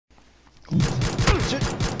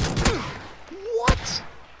What?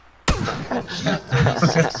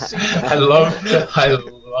 I love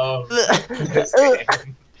this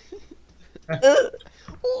game.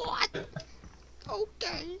 What?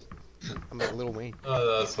 Okay. I'm like Lil Wayne.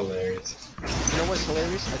 Oh, that's hilarious. You know what's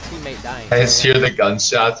hilarious? A teammate dying. I just hear the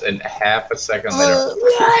gunshots and half a second later.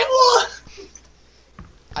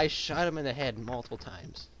 I shot him in the head multiple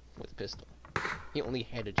times with a pistol. He only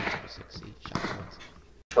had a G6. He shot him once.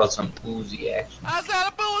 Got some Pubg action. I was out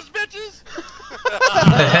of bullets, bitches!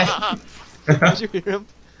 Did you hear him?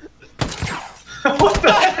 What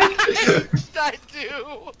the heck? Died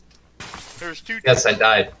too! There's two. Yes, I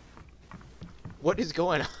died. What is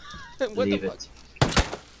going on? What Leave the it.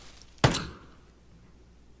 fuck?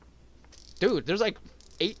 Dude, there's like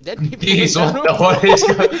 8 dead people. Jeez, what is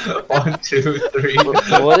going on? 1, 2, 3,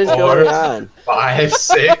 What is 4, going on? 5,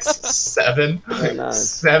 6, 7. Going on?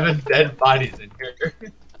 7 dead bodies in here.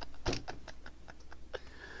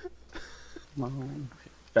 Come on.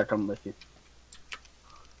 Jack, I'm with you.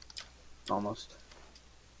 Almost.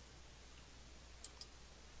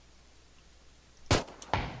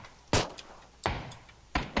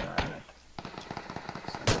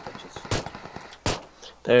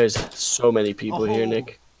 There's so many people here,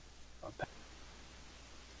 Nick.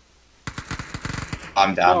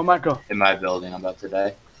 I'm down. Oh, Michael. In my building, I'm about to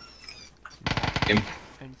die.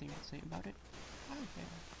 Anything to say about it?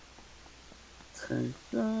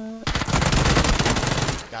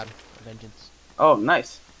 Got him. Vengeance. Oh,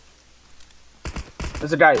 nice.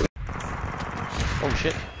 There's a guy. Oh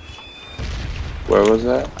shit. Where was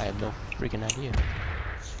that? I have no freaking idea.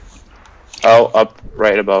 Oh, up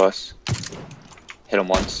right above us. Hit him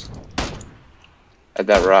once. At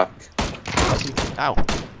that rock. Ow.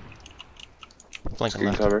 Flanking Screen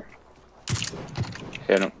left. cover.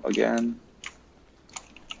 Hit him again.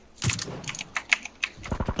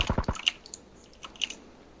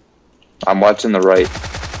 I'm watching the right.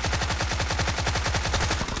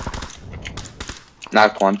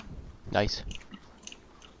 Knocked one. Nice.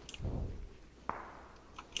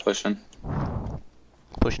 Pushing.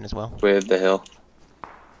 Pushing as well. With the hill.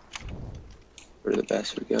 Where the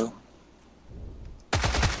bastard go?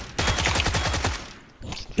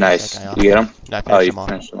 Nice. That guy off. You get him? No, I Oh, finished you him off.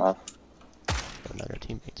 finished him off. Another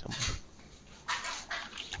teammate somewhere.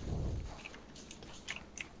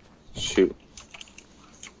 Shoot.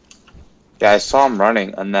 Yeah, I saw him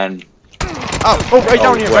running, and then Oh, right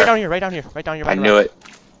down here, where? right down here, right down here, right down here. I knew it.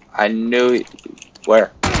 I knew it.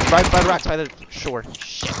 Where? Right by the rocks, by the shore.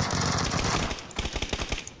 Shit.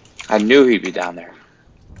 I knew he'd be down there.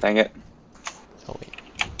 Dang it. Oh wait,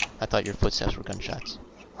 I thought your footsteps were gunshots.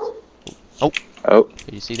 Oh, Oh,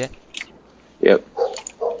 did you see that? yep.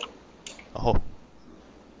 Oh.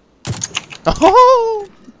 Oh!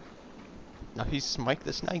 Now he's Smike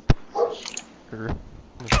the Snipe.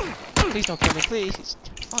 Please don't kill me, please.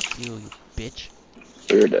 Fuck you, you bitch.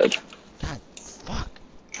 You're dead. God, fuck.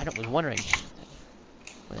 I was wondering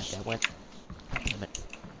where that went. God damn it.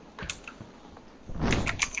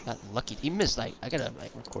 Not lucky. He missed, like, I gotta,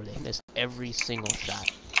 like, record that. He missed every single shot.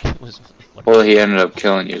 It was Well, he ended up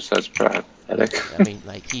killing you, so that's pathetic. I mean,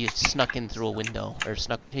 like, he snuck in through a window. Or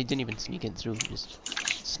he didn't even sneak in through. He just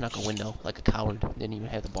snuck a window like a coward. Didn't even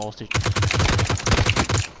have the balls to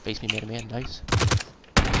face me, made a man. Nice.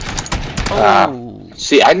 Oh!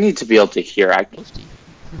 See, I need to be able to hear. Ghosty.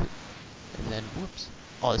 And then, whoops.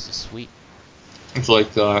 Oh, this is sweet. It's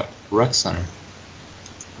like the rec center.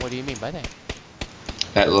 What do you mean by that?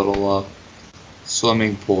 That little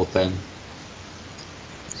swimming pool thing.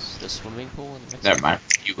 The swimming pool in the next Never mind.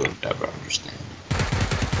 You will never understand.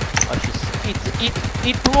 Just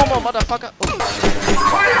eat Plumo, motherfucker! Oh.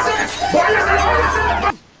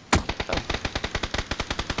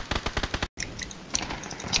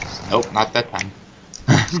 Nope, not that time.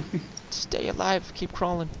 Stay alive, keep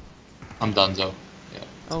crawling. I'm donezo. Yeah.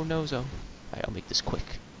 Oh no, Zo. Alright, I'll make this quick.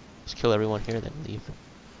 Just kill everyone here, then leave.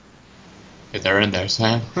 If they're in there,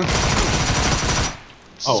 Sam.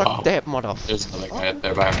 Oh, Suck wow. that motherfucker. There's another guy up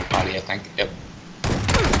there by my body, I think. Yep.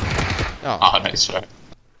 Oh, Oh, nice try.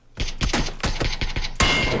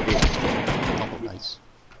 oh, nice.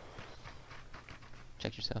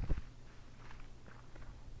 Check yourself.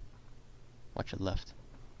 Watch your left.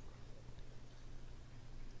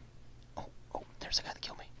 Oh, there's a guy that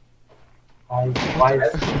killed me. Why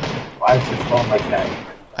is this phone like that?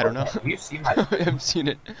 I don't know. Have you seen my I've seen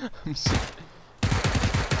it. I'm seeing it.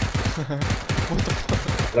 What the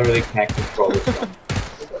fuck? literally can't control this phone.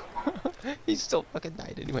 He still fucking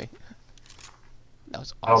died anyway. That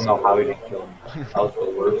was I don't awesome. know how he didn't kill me. That was the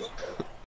worst.